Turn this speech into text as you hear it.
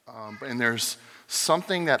And there's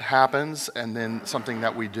something that happens and then something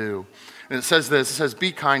that we do. And it says this, it says,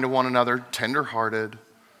 be kind to one another, tenderhearted,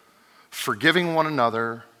 forgiving one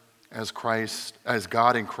another as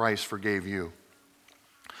God in Christ forgave you.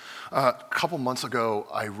 A couple months ago,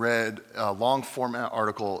 I read a long format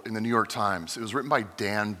article in the New York Times. It was written by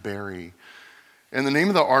Dan Barry. And the name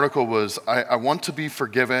of the article was, I want to be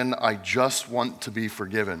forgiven, I just want to be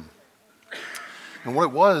forgiven. And what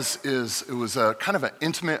it was is it was a kind of an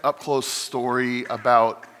intimate, up-close story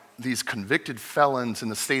about these convicted felons in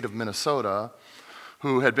the state of Minnesota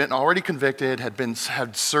who had been already convicted,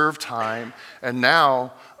 had served time, and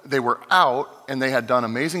now they were out and they had done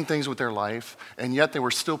amazing things with their life, and yet they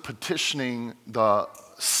were still petitioning the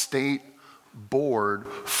state board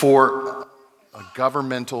for a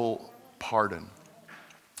governmental pardon.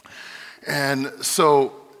 And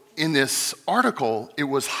so in this article, it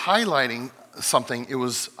was highlighting something. It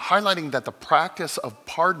was highlighting that the practice of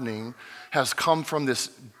pardoning has come from this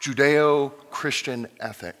Judeo-Christian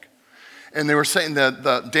ethic. And they were saying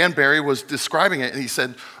that Dan Barry was describing it, and he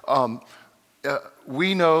said,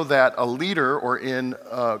 we know that a leader, or in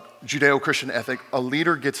Judeo-Christian ethic, a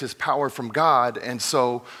leader gets his power from God, and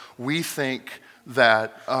so we think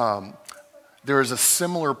that there is a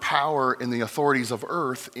similar power in the authorities of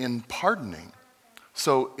earth in pardoning.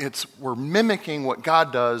 So we're mimicking what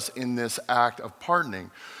God does in this act of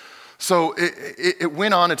pardoning. So it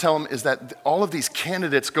went on to tell them is that all of these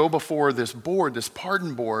candidates go before this board, this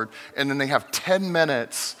pardon board, and then they have 10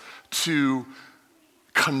 minutes to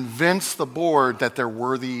convince the board that they're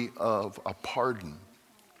worthy of a pardon.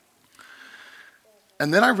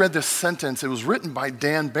 And then I read this sentence. It was written by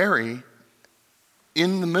Dan Barry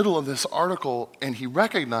in the middle of this article, and he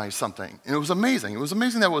recognized something. And it was amazing. It was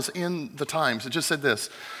amazing that it was in the Times. It just said this.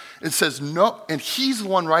 It says, no, and he's the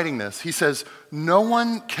one writing this. He says, no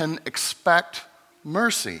one can expect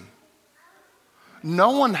mercy.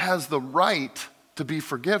 No one has the right to be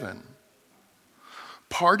forgiven.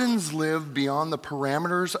 Pardons live beyond the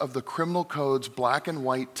parameters of the criminal code's black and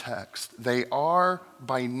white text. They are,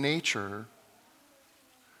 by nature,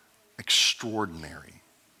 extraordinary.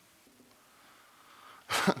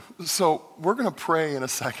 So we're going to pray in a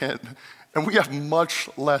second, and we have much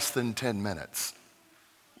less than 10 minutes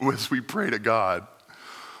as we pray to God.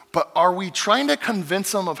 But are we trying to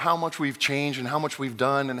convince him of how much we've changed and how much we've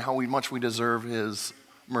done and how much we deserve his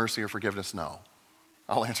mercy or forgiveness? No.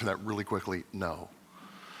 I'll answer that really quickly. No.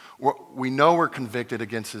 We know we're convicted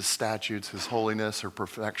against his statutes, his holiness, or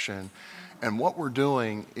perfection. And what we're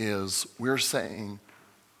doing is we're saying,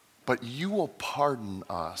 but you will pardon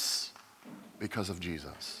us because of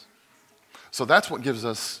Jesus. So that's what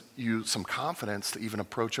gives you some confidence to even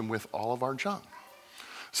approach him with all of our junk.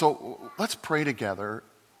 So let's pray together,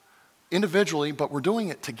 individually, but we're doing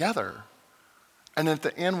it together. And at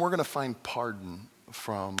the end, we're going to find pardon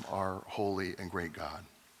from our holy and great God.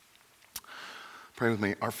 Pray with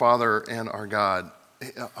me. Our Father and our God,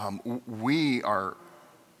 we are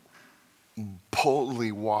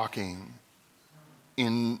boldly walking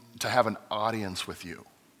in to have an audience with you.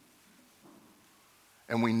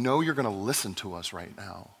 And we know you're going to listen to us right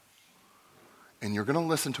now. And you're going to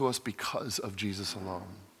listen to us because of Jesus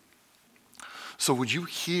alone. So would you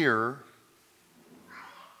hear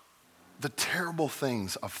the terrible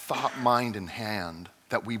things of thought, mind, and hand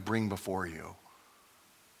that we bring before you?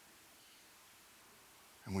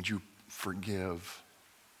 And would you forgive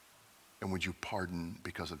and would you pardon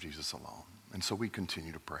because of Jesus alone? And so we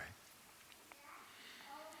continue to pray.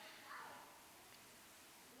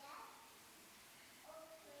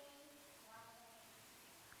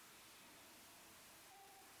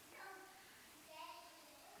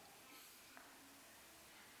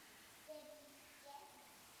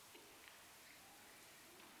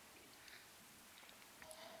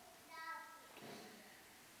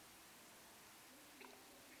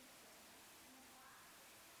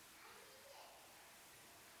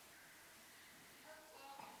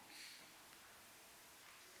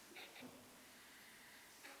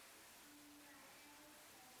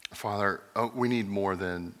 Father, we need more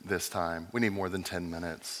than this time. We need more than 10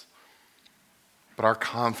 minutes. But our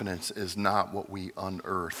confidence is not what we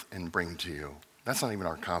unearth and bring to you. That's not even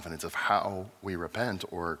our confidence of how we repent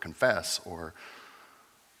or confess. Or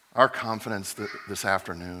our confidence this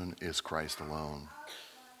afternoon is Christ alone.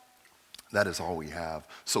 That is all we have.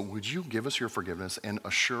 So would you give us your forgiveness and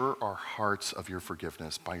assure our hearts of your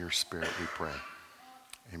forgiveness by your Spirit, we pray.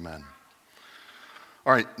 Amen.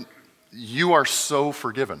 All right. You are so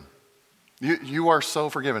forgiven. You are so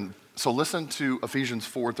forgiven. So listen to Ephesians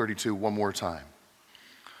 4:32 one more time.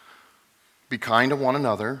 Be kind to one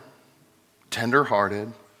another,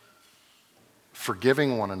 tender-hearted,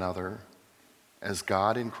 forgiving one another as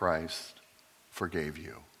God in Christ forgave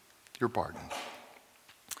you. You're pardoned.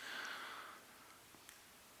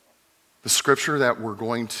 The scripture that we're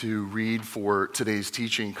going to read for today's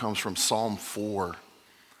teaching comes from Psalm 4.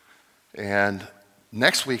 And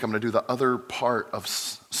next week, I'm going to do the other part of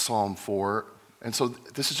Psalm 4. And so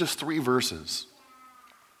this is just 3 verses.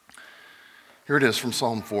 Here it is from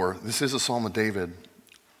Psalm 4. This is a Psalm of David.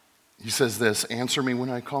 He says this, "Answer me when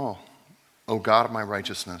I call, O God of my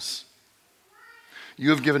righteousness.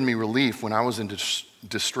 You have given me relief when I was in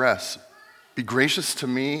distress. Be gracious to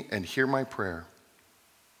me and hear my prayer.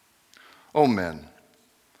 O men,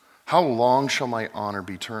 how long shall my honor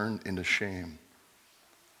be turned into shame?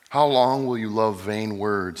 How long will you love vain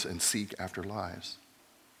words and seek after lies?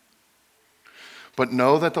 But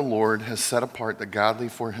know that the Lord has set apart the godly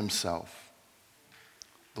for himself.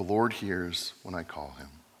 The Lord hears when I call him."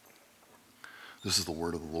 This is the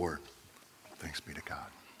word of the Lord. Thanks be to God.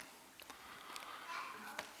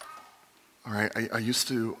 All right, I used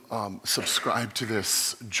to subscribe to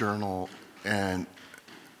this journal, and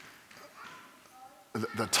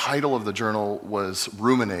the title of the journal was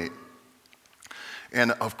Ruminate.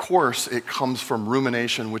 And of course, it comes from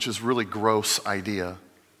rumination, which is a really gross idea.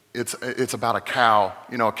 It's about a cow.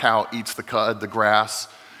 You know, a cow eats the cud, the grass,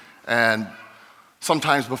 and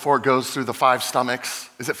sometimes before it goes through the 5 stomachs,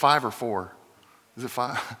 is it 5 or 4? Is it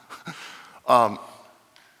 5?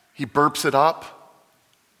 He burps it up,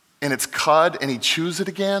 and it's cud, and he chews it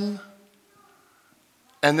again,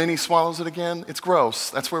 and then he swallows it again. It's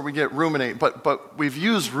gross. That's where we get ruminate. But we've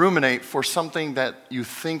used ruminate for something that you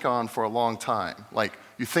think on for a long time. Like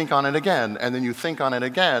you think on it again, and then you think on it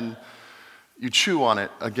again. You chew on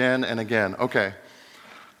it again and again. Okay.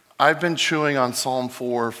 I've been chewing on Psalm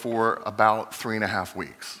 4 for about 3.5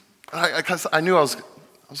 weeks. Because I knew I was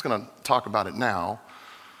going to talk about it now,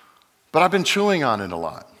 but I've been chewing on it a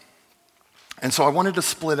lot. And so I wanted to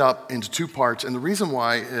split up into 2 parts, and the reason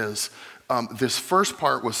why is this first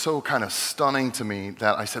part was so kind of stunning to me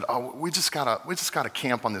that I said, "Oh, we just gotta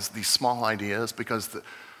camp on these small ideas because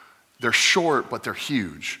they're short, but they're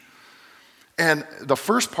huge." And the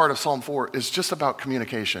first part of Psalm 4 is just about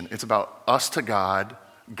communication. It's about us to God,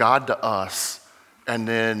 God to us, and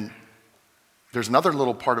then there's another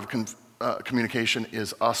little part of communication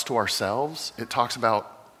is us to ourselves. It talks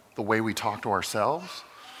about the way we talk to ourselves.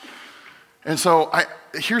 And so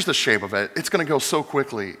here's the shape of it. It's going to go so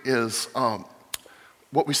quickly is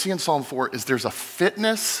what we see in Psalm 4 is there's a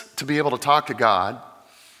fitness to be able to talk to God,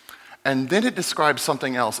 and then it describes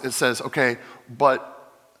something else. It says, okay, but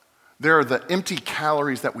there are the empty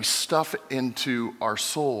calories that we stuff into our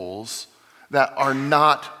souls that are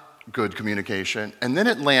not good communication. And then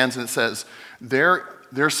it lands and it says,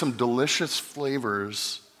 there's some delicious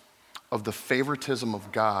flavors of the favoritism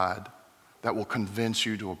of God that will convince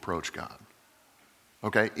you to approach God.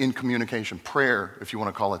 Okay, in communication, prayer, if you want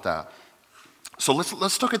to call it that. So let's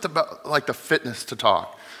look at the fitness to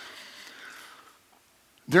talk.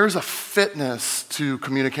 There's a fitness to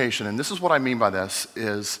communication, and this is what I mean by this,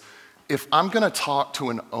 is if I'm going to talk to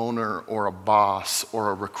an owner or a boss or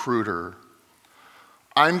a recruiter,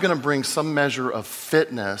 I'm going to bring some measure of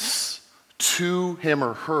fitness to him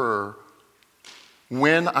or her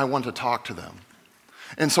when I want to talk to them.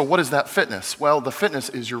 And so what is that fitness? Well, the fitness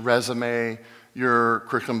is your resume, your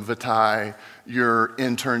curriculum vitae, your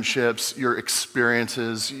internships, your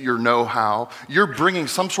experiences, your know-how. You're bringing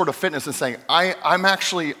some sort of fitness and saying, I'm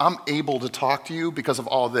able to talk to you because of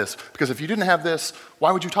all of this. Because if you didn't have this,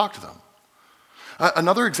 why would you talk to them?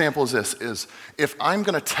 Another example is this, is if I'm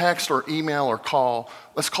going to text or email or call,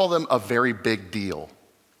 let's call them a very big deal.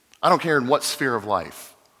 I don't care in what sphere of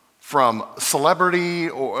life, from celebrity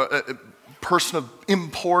or a person of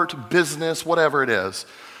import, business, whatever it is.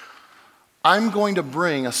 I'm going to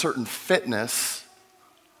bring a certain fitness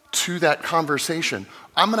to that conversation.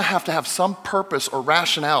 I'm going to have some purpose or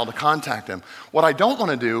rationale to contact them. What I don't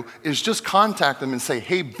want to do is just contact them and say,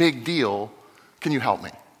 "Hey, big deal, can you help me?"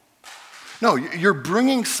 No, you're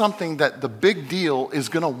bringing something that the big deal is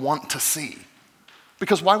going to want to see.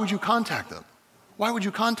 Because why would you contact them? Why would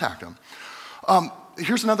you contact them?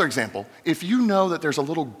 Here's another example. If you know that there's a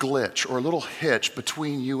little glitch or a little hitch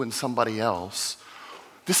between you and somebody else,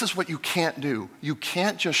 this is what you can't do. You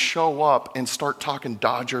can't just show up and start talking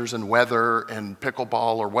Dodgers and weather and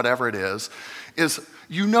pickleball or whatever it is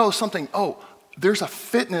you know something, there's a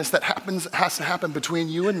fitness that has to happen between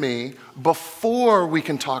you and me before we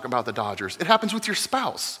can talk about the Dodgers. It happens with your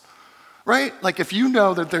spouse, right? Like if you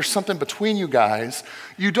know that there's something between you guys,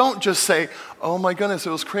 you don't just say, "Oh my goodness, it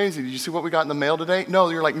was crazy. Did you see what we got in the mail today?" No,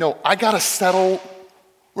 you're like, "No, I got to settle,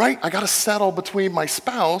 right? I got to settle between my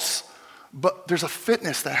spouse But there's a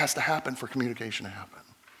fitness that has to happen for communication to happen.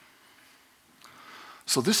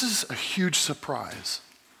 So this is a huge surprise.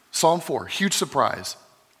 Psalm 4, huge surprise.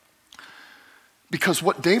 Because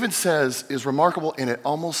what David says is remarkable and it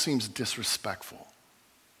almost seems disrespectful.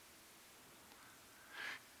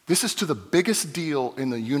 This is to the biggest deal in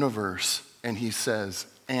the universe, and he says,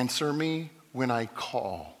 answer me when I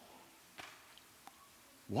call.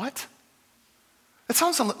 What? It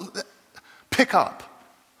sounds pick up.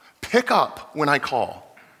 Pick up when I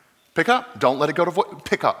call. Pick up. Don't let it go to voice.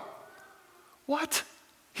 Pick up. What?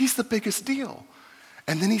 He's the biggest deal.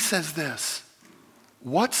 And then he says this,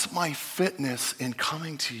 what's my fitness in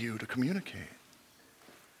coming to you to communicate?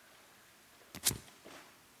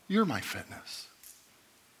 You're my fitness.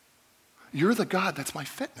 You're the God that's my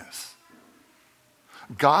fitness.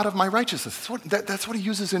 God of my righteousness. That's what he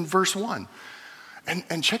uses in verse 1.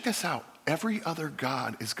 And check this out. Every other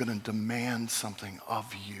God is going to demand something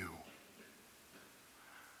of you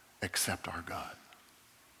except our God.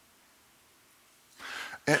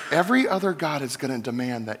 Every other God is going to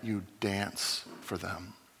demand that you dance for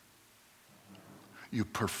them. You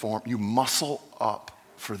perform, you muscle up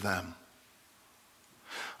for them.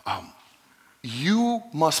 You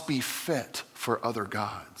must be fit for other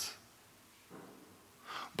gods.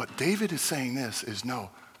 But David is saying this is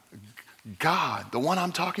no, God, the one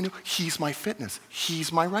I'm talking to, he's my fitness.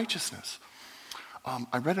 He's my righteousness.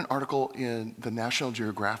 I read an article in the National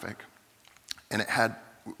Geographic, and it had,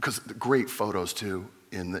 because great photos too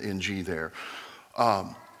in the NG there.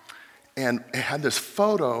 And it had this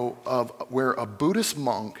photo of where a Buddhist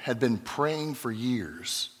monk had been praying for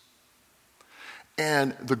years.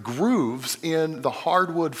 And the grooves in the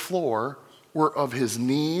hardwood floor were of his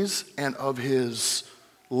knees and of his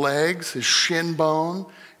legs, his shin bone,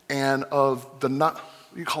 and of the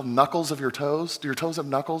you call knuckles of your toes. Do your toes have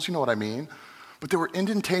knuckles? You know what I mean. But there were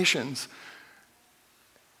indentations.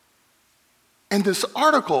 And this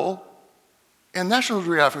article, and National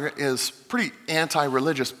Geographic is pretty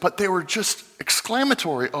anti-religious, but they were just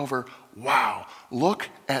exclamatory over, wow, look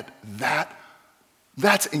at that.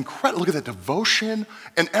 That's incredible. Look at the devotion.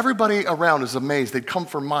 And everybody around is amazed. They'd come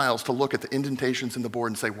for miles to look at the indentations in the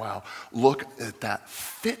board and say, wow, look at that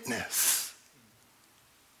fitness.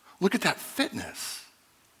 Look at that fitness.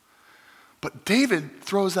 But David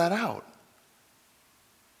throws that out.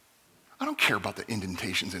 I don't care about the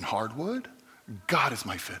indentations in hardwood. God is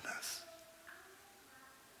my fitness.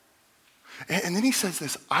 And then he says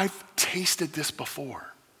this, I've tasted this before.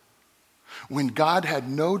 When God had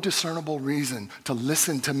no discernible reason to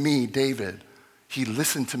listen to me, David, he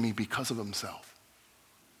listened to me because of himself.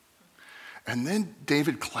 And then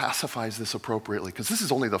David classifies this appropriately, because this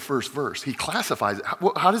is only the first verse. He classifies it.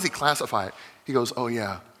 How does he classify it? He goes, oh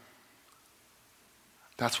yeah,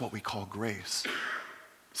 that's what we call grace.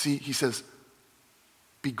 See, he says,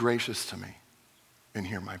 be gracious to me and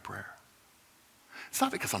hear my prayer. It's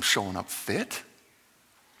not because I'm showing up fit.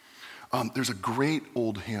 There's a great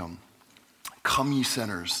old hymn, Come Ye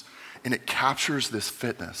Sinners, and it captures this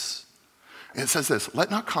fitness. And it says this, let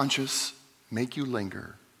not conscience make you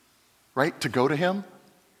linger, right? To go to him,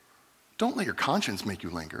 don't let your conscience make you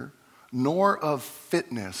linger, nor of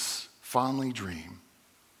fitness fondly dream.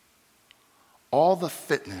 All the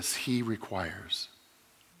fitness he requires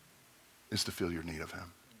is to feel your need of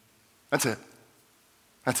him. That's it.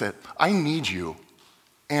 That's it. I need you.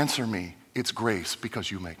 Answer me. It's grace because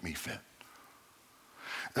you make me fit.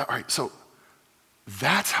 All right, so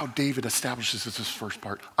that's how David establishes this first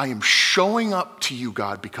part. I am showing up to you,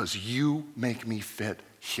 God, because you make me fit.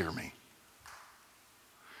 Hear me.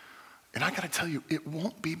 And I got to tell you, it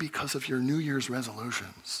won't be because of your New Year's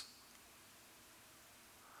resolutions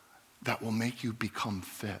that will make you become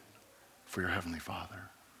fit for your Heavenly Father.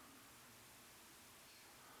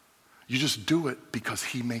 You just do it because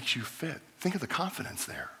he makes you fit. Think of the confidence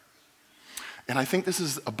there. And I think this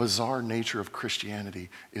is a bizarre nature of Christianity,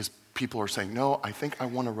 is people are saying, no, I think I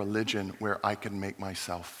want a religion where I can make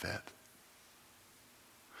myself fit.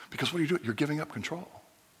 Because what do you do? You're giving up control.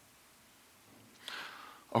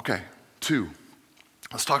 Okay, 2.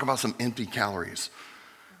 Let's talk about some empty calories.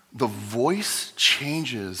 The voice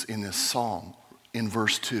changes in this psalm in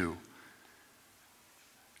verse 2.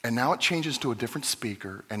 And now it changes to a different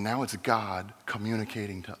speaker, and now it's God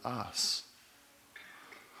communicating to us.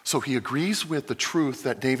 So he agrees with the truth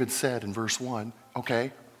that David said in verse 1.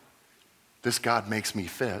 Okay, this God makes me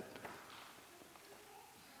fit.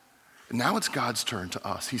 And now it's God's turn to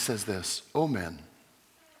us. He says this, O men,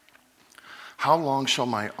 how long shall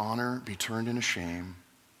my honor be turned into shame?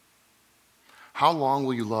 How long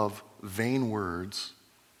will you love vain words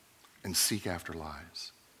and seek after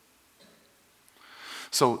lies?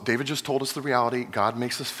 So David just told us the reality. God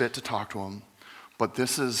makes us fit to talk to him. But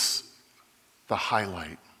this is the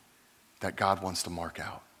highlight that God wants to mark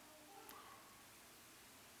out.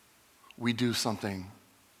 We do something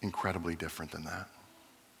incredibly different than that,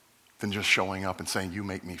 than just showing up and saying, you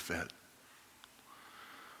make me fit.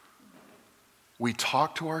 We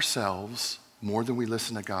talk to ourselves more than we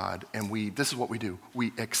listen to God, and this is what we do.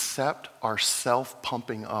 We accept our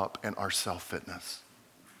self-pumping up and our self-fitness.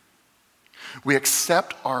 We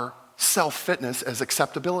accept our self-fitness as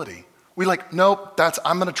acceptability. We nope,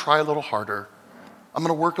 I'm gonna try a little harder. I'm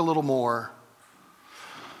gonna work a little more.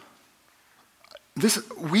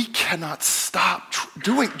 We cannot stop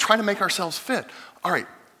trying to make ourselves fit. All right,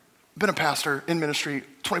 been a pastor in ministry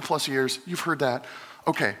 20 plus years, you've heard that.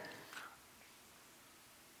 Okay.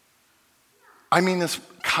 I mean this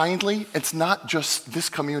kindly. It's not just this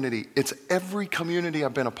community. It's every community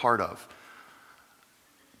I've been a part of.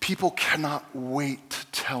 People cannot wait to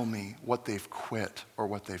tell me what they've quit or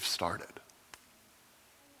what they've started.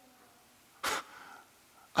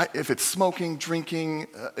 If it's smoking, drinking,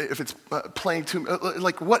 if it's playing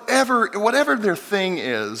whatever their thing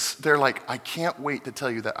is, they're like, I can't wait to tell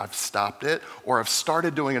you that I've stopped it or I've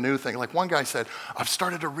started doing a new thing. Like one guy said, I've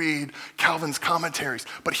started to read Calvin's commentaries,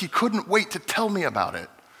 but he couldn't wait to tell me about it.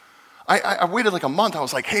 I waited like a month. I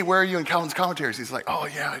was like, hey, where are you in Calvin's commentaries? He's like, oh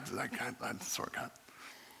yeah, I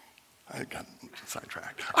got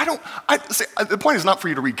sidetracked. The point is not for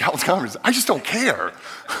you to read Calvin's commentaries. I just don't care.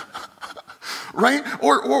 Right?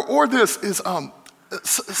 Or this is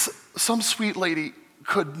some sweet lady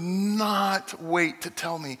could not wait to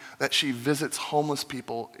tell me that she visits homeless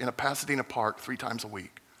people in a Pasadena park 3 times a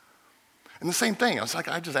week. And the same thing,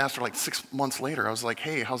 I just asked her 6 months later, I was like,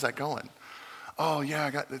 hey, how's that going? Oh yeah,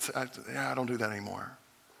 I don't do that anymore.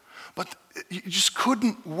 But you just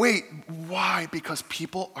couldn't wait. Why? Because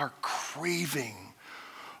people are craving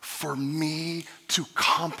for me to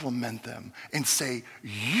compliment them and say,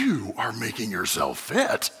 you are making yourself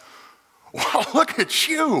fit. Wow, look at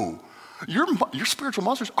you. Your spiritual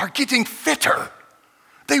muscles are getting fitter.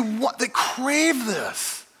 They crave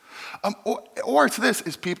this. Or it's this,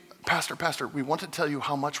 is Pastor, we want to tell you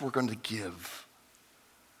how much we're going to give.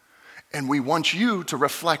 And we want you to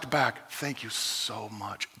reflect back, thank you so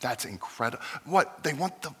much. That's incredible. What? They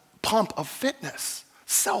want the pump of fitness,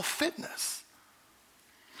 self-fitness.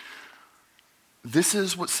 This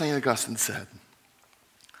is what St. Augustine said.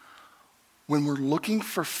 When we're looking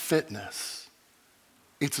for fitness,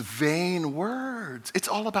 it's vain words. It's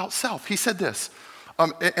all about self. He said this,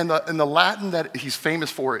 and the Latin that he's famous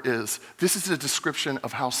for is, this is a description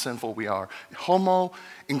of how sinful we are. Homo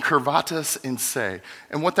incurvatus in se.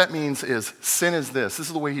 And what that means is, sin is this. This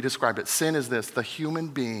is the way he described it. Sin is this, the human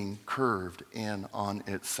being curved in on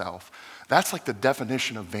itself. That's like the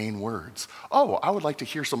definition of vain words. Oh, I would like to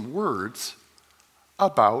hear some words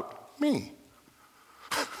about me.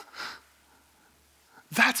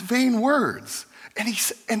 That's vain words.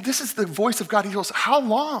 And this is the voice of God. He goes, how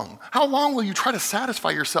long? How long will you try to satisfy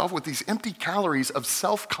yourself with these empty calories of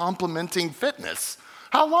self-complimenting fitness?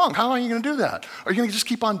 How long? How long are you going to do that? Are you going to just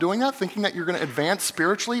keep on doing that, thinking that you're going to advance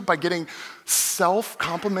spiritually by getting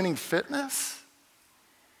self-complimenting fitness?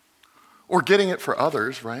 Or getting it for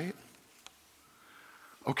others, right?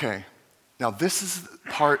 Okay. Now,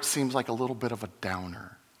 part seems like a little bit of a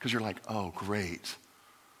downer, because you're like, oh, great.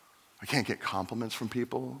 I can't get compliments from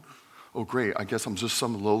people. Oh, great. I guess I'm just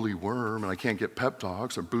some lowly worm, and I can't get pep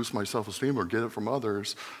talks or boost my self-esteem or get it from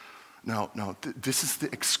others. No, this is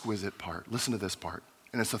the exquisite part. Listen to this part,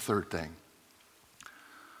 and it's the third thing.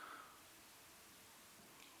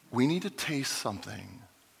 We need to taste something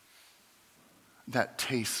that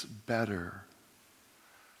tastes better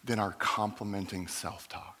than our complimenting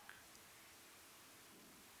self-talk.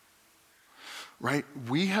 Right?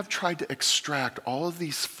 We have tried to extract all of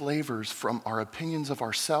these flavors from our opinions of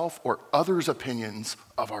ourselves or others' opinions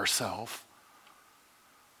of ourselves.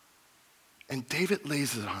 And David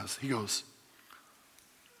lays it on us. He goes,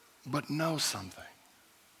 but know something.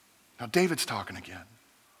 Now David's talking again.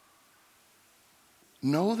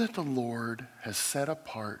 Know that the Lord has set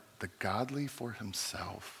apart the godly for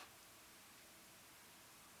himself.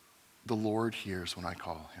 The Lord hears when I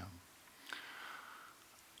call him.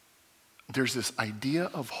 There's this idea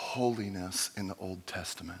of holiness in the Old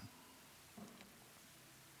Testament.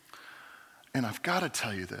 And I've got to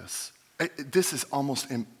tell you this. This is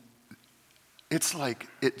it's like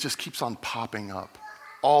it just keeps on popping up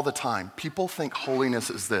all the time. People think holiness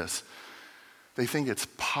is this. They think it's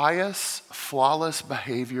pious, flawless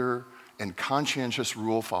behavior and conscientious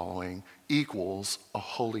rule following equals a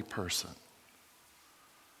holy person.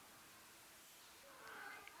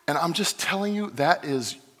 And I'm just telling you, that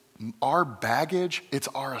is our baggage. It's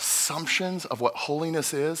our assumptions of what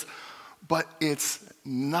holiness is, but it's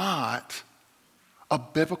not a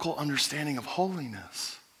biblical understanding of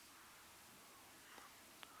holiness.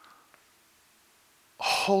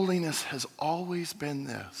 Holiness has always been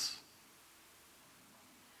this: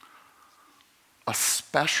 a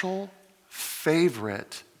special,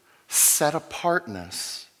 favorite, set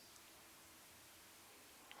apartness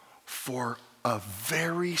for a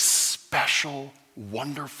very special,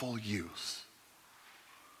 wonderful use.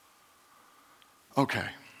 Okay.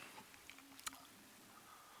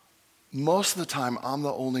 Most of the time, I'm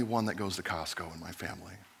the only one that goes to Costco in my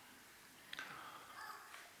family.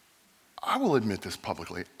 I will admit this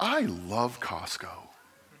publicly. I love Costco.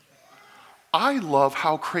 I love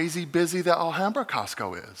how crazy busy the Alhambra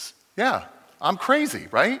Costco is. Yeah, I'm crazy,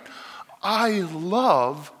 right? I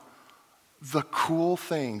love the cool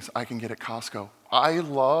things I can get at Costco. I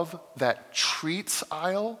love that treats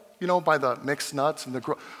aisle, by the mixed nuts and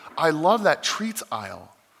I love that treats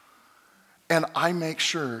aisle. And I make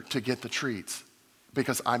sure to get the treats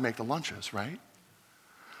because I make the lunches, right?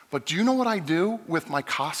 But do you know what I do with my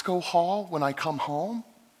Costco haul when I come home?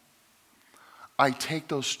 I take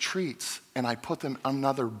those treats and I put them in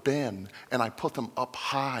another bin and I put them up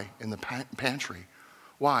high in the pantry.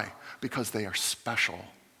 Why? Because they are special.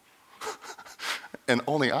 And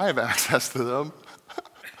only I have access to them.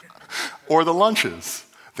 Or the lunches.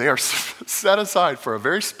 They are set aside for a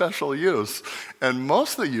very special use. And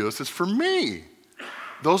most of the use is for me.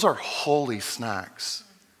 Those are holy snacks.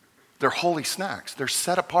 They're holy snacks. They're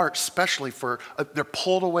set apart specially they're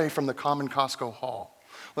pulled away from the common Costco haul.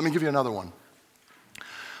 Let me give you another one.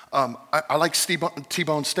 I like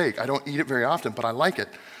T-bone steak. I don't eat it very often, but I like it.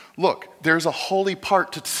 Look, there's a holy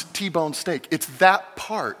part to T-bone steak. It's that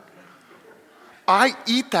part. I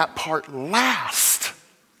eat that part last.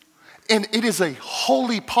 And it is a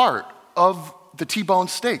holy part of the T-bone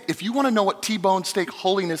steak. If you want to know what T-bone steak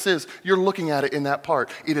holiness is, you're looking at it in that part.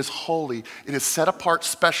 It is holy. It is set apart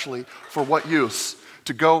specially for what use?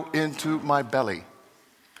 To go into my belly.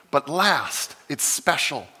 But last, it's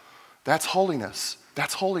special. That's holiness.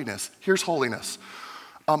 That's holiness. Here's holiness.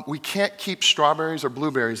 We can't keep strawberries or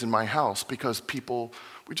blueberries in my house because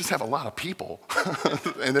we just have a lot of people.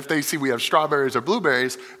 And if they see we have strawberries or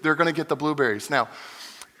blueberries, they're going to get the blueberries. Now,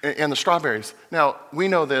 and the strawberries. Now, we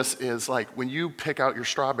know this is like when you pick out your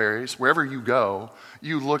strawberries, wherever you go,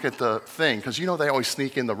 you look at the thing, because they always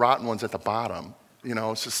sneak in the rotten ones at the bottom.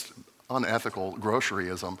 It's just unethical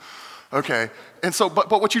groceryism. Okay, and so, but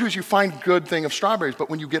what you do is you find good thing of strawberries, but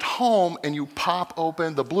when you get home and you pop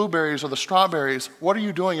open the blueberries or the strawberries, what are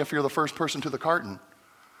you doing if you're the first person to the carton?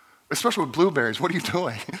 Especially with blueberries, what are you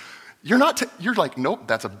doing? You're like, nope,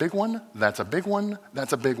 that's a big one, that's a big one,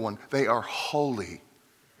 that's a big one. They are holy.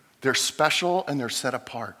 They're special and they're set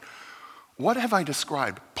apart. What have I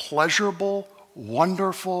described? Pleasurable,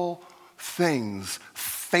 wonderful things,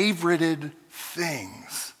 favorited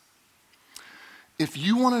things. If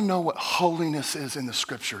you want to know what holiness is in the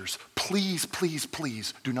scriptures, please, please,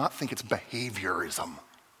 please do not think it's behaviorism.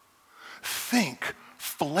 Think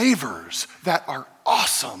flavors that are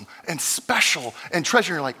awesome and special and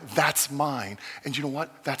treasure. You're like, that's mine. And you know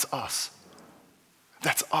what? That's us.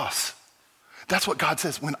 That's us. That's what God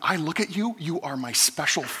says. When I look at you, you are my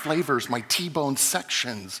special flavors, my T-bone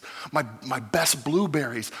sections, my best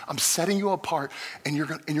blueberries. I'm setting you apart, and you're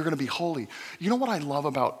going to be holy. You know what I love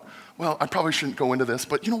about, well, I probably shouldn't go into this,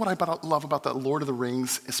 but you know what I love about the Lord of the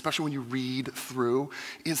Rings, especially when you read through,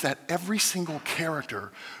 is that every single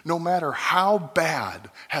character, no matter how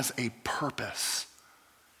bad, has a purpose.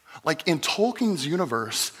 Like in Tolkien's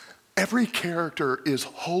universe, every character is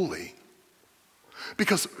holy.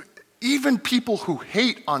 Because even people who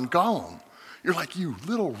hate on Gollum, you're like, you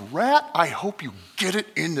little rat, I hope you get it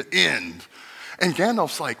in the end. And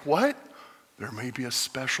Gandalf's like, what? There may be a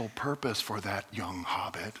special purpose for that young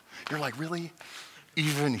hobbit. You're like, really?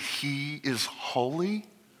 Even he is holy?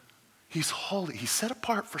 He's holy. He's set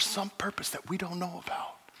apart for some purpose that we don't know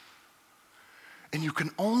about. And you can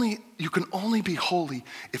only be holy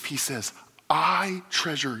if he says, I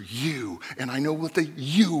treasure you, and I know what the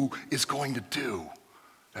you is going to do.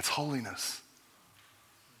 That's holiness.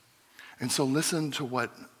 And so listen to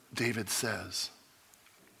what David says.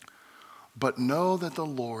 But know that the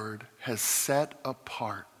Lord has set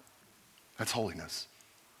apart, that's holiness,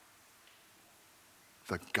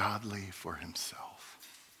 the godly for himself.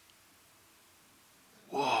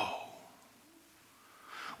 Whoa.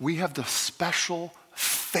 We have the special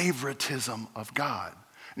favoritism of God.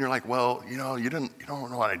 And you're like, well, you don't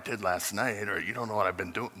know what I did last night, or you don't know what I've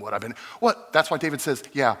been doing, what? That's why David says,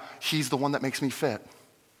 yeah, he's the one that makes me fit.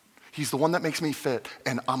 He's the one that makes me fit,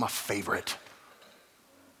 and I'm a favorite.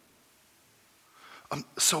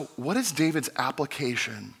 So what is David's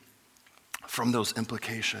application from those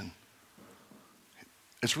implications?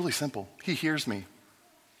 It's really simple. He hears me.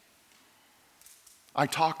 I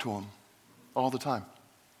talk to him all the time.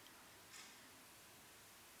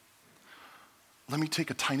 Let me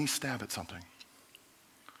take a tiny stab at something.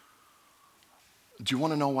 Do you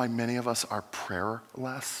want to know why many of us are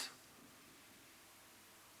prayerless?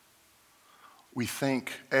 We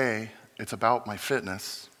think, A, it's about my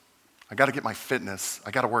fitness. I got to get my fitness.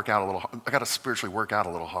 I got to spiritually work out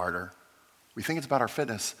a little harder. We think it's about our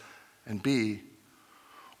fitness. And B,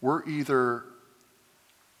 we're either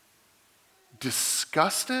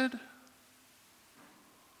disgusted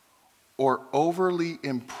or overly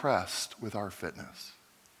impressed with our fitness.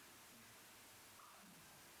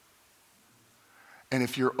 And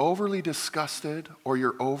if you're overly disgusted or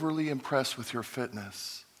you're overly impressed with your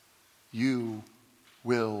fitness, you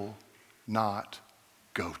will not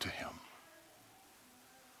go to him.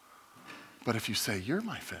 But if you say, you're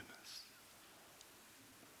my fitness,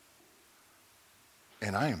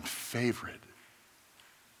 and I am favored,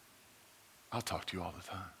 I'll talk to you all the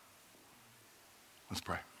time. Let's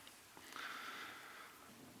pray.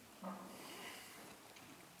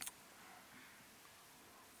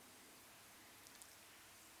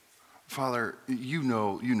 Father, you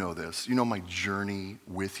know this. You know my journey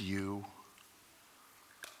with you.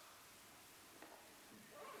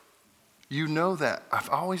 You know that I've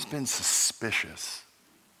always been suspicious.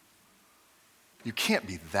 You can't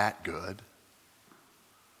be that good.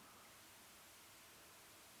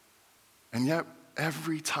 And yet,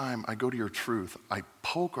 every time I go to your truth, I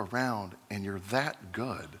poke around and you're that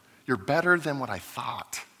good. You're better than what I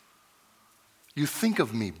thought. You think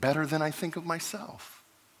of me better than I think of myself.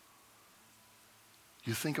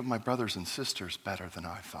 You think of my brothers and sisters better than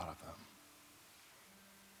I thought of them.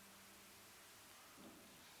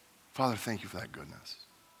 Father, thank you for that goodness.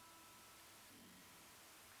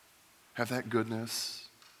 Have that goodness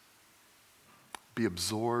be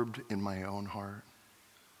absorbed in my own heart,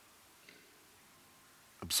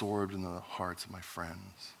 absorbed in the hearts of my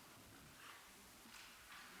friends.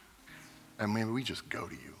 And maybe we just go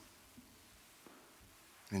to you.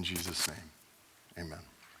 In Jesus' name, amen.